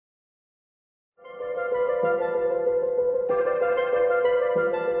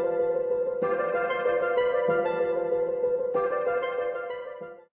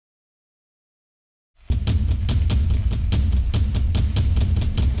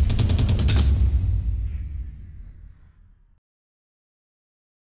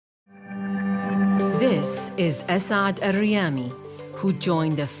This is Asad Al-Riyami, who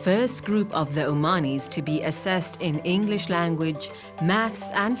joined the first group of the Omanis to be assessed in English language,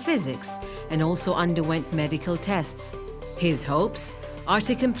 maths and physics, and also underwent medical tests. His hopes are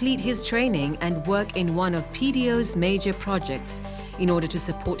to complete his training and work in one of PDO's major projects in order to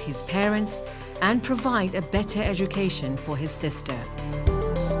support his parents and provide a better education for his sister.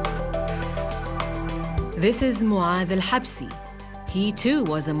 This is Mu'adh Al-Habsi. He too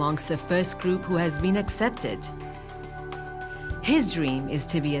was amongst the first group who has been accepted. His dream is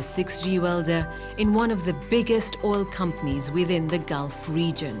to be a 6G welder in one of the biggest oil companies within the Gulf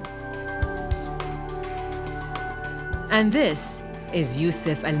region. And this is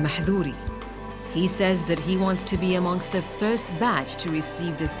Yusuf Al-Mahdhouri. He says that he wants to be amongst the first batch to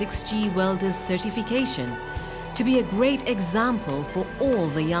receive the 6G welders certification, to be a great example for all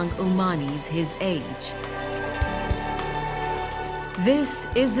the young Omanis his age. This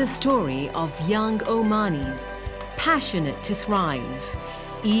is the story of young Omanis, passionate to thrive,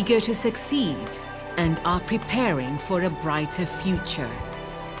 eager to succeed, and are preparing for a brighter future.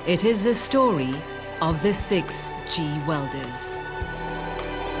 It is the story of the 6G welders.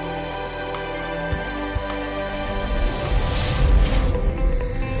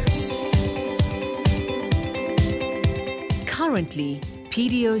 Currently,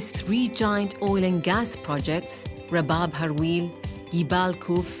 PDO's 3 giant oil and gas projects, Rabab Harwil, Yibal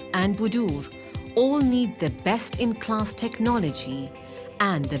Kuf and Budur, all need the best-in-class technology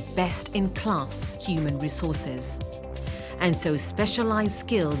and the best-in-class human resources. And so specialized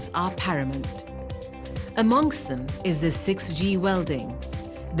skills are paramount. Amongst them is the 6G welding,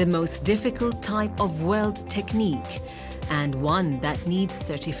 the most difficult type of weld technique and one that needs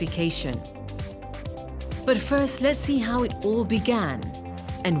certification. But first, let's see how it all began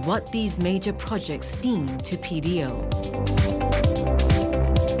and what these major projects mean to PDO.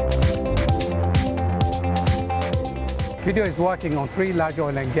 PDO is working on 3 large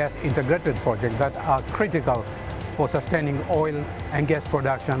oil and gas integrated projects that are critical for sustaining oil and gas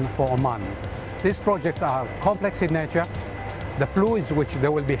production for Oman. These projects are complex in nature. The fluids which they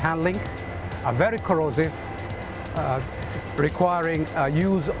will be handling are very corrosive, requiring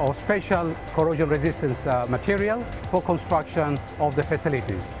use of special corrosion resistance material for construction of the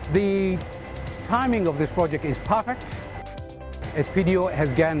facilities. The timing of this project is perfect, as PDO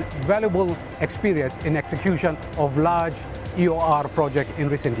has gained valuable experience in execution of large EOR projects in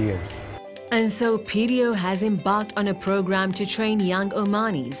recent years. And so PDO has embarked on a program to train young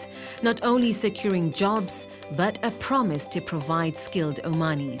Omanis, not only securing jobs, but a promise to provide skilled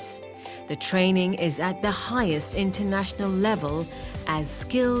Omanis. The training is at the highest international level as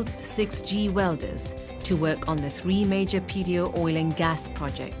skilled 6G welders to work on the 3 major PDO oil and gas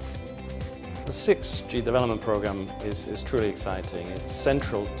projects. The 6G development program is truly exciting. It's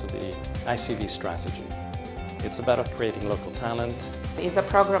central to the ICV strategy. It's about creating local talent. It's a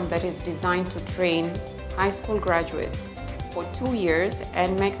program that is designed to train high school graduates for 2 years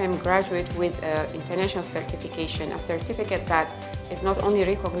and make them graduate with international certification, a certificate that is not only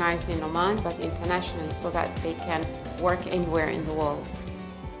recognized in Oman but internationally, so that they can work anywhere in the world.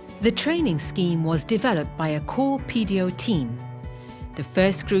 The training scheme was developed by a core PDO team. The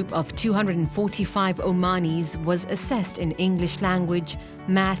first group of 245 Omanis was assessed in English language,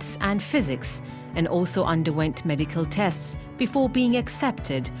 maths and physics, and also underwent medical tests before being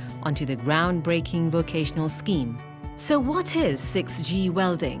accepted onto the groundbreaking vocational scheme. So what is 6G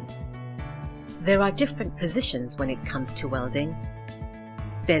welding? There are different positions when it comes to welding.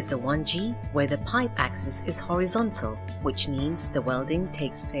 There's the 1G, where the pipe axis is horizontal, which means the welding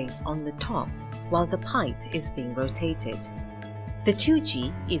takes place on the top while the pipe is being rotated. The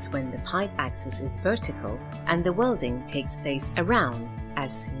 2G is when the pipe axis is vertical and the welding takes place around,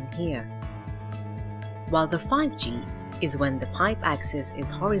 as seen here. While the 5G is when the pipe axis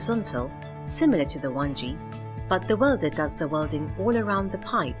is horizontal, similar to the 1G, but the welder does the welding all around the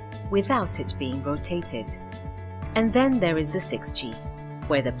pipe without it being rotated. And then there is the 6G,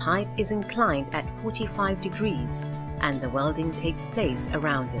 where the pipe is inclined at 45 degrees and the welding takes place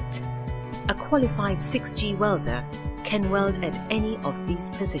around it. A qualified 6G welder can weld at any of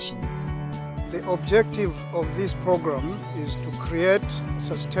these positions. The objective of this program is to create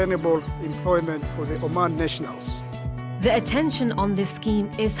sustainable employment for the Oman nationals. The attention on this scheme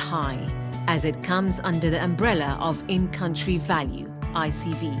is high, as it comes under the umbrella of In-Country Value,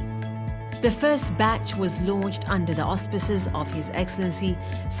 ICV. The first batch was launched under the auspices of His Excellency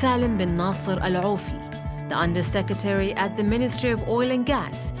Salim bin Nasser Al-Aufi, the Undersecretary at the Ministry of Oil and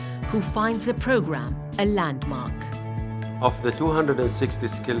Gas, who finds the program a landmark. Of the 260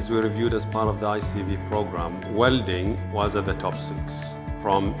 skills we reviewed as part of the ICV program, welding was at the top 6.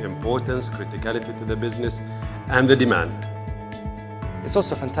 from importance, criticality to the business, and the demand. It's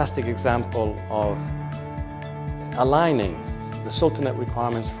also a fantastic example of aligning the Sultanate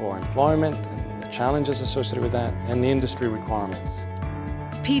requirements for employment and the challenges associated with that and the industry requirements.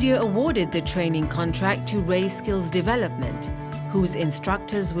 PDO awarded the training contract to Ray Skills Development, whose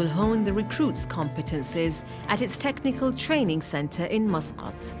instructors will hone the recruits' competences at its technical training center in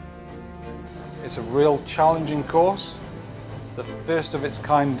Muscat. It's a real challenging course. It's the first of its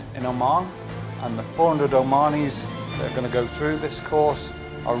kind in Oman, and the 400 Omanis that are going to go through this course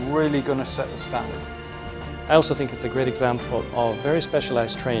are really going to set the standard. I also think it's a great example of very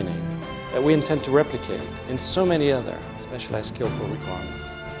specialized training that we intend to replicate in so many other specialized skill pool requirements.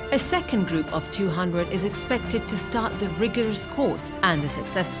 A second group of 200 is expected to start the rigorous course, and the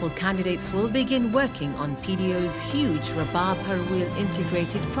successful candidates will begin working on PDO's huge Rabab Harwil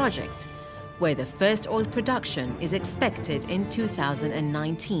integrated project, where the first oil production is expected in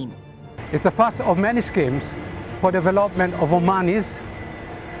 2019. It's the first of many schemes for development of Omanis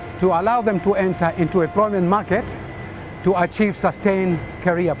to allow them to enter into employment market to achieve sustained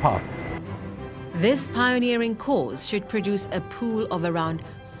career path. This pioneering course should produce a pool of around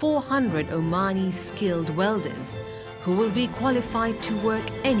 400 Omani skilled welders who will be qualified to work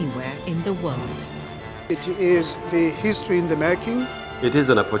anywhere in the world. It is the history in the making. It is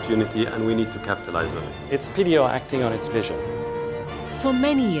an opportunity and we need to capitalize on it. It's PDO acting on its vision. For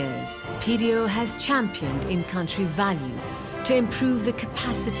many years, PDO has championed in-country value to improve the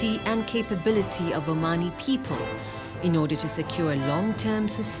capacity and capability of Omani people in order to secure long-term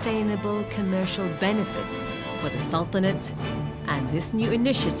sustainable commercial benefits for the Sultanate, and this new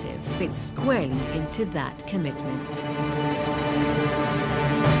initiative fits squarely into that commitment.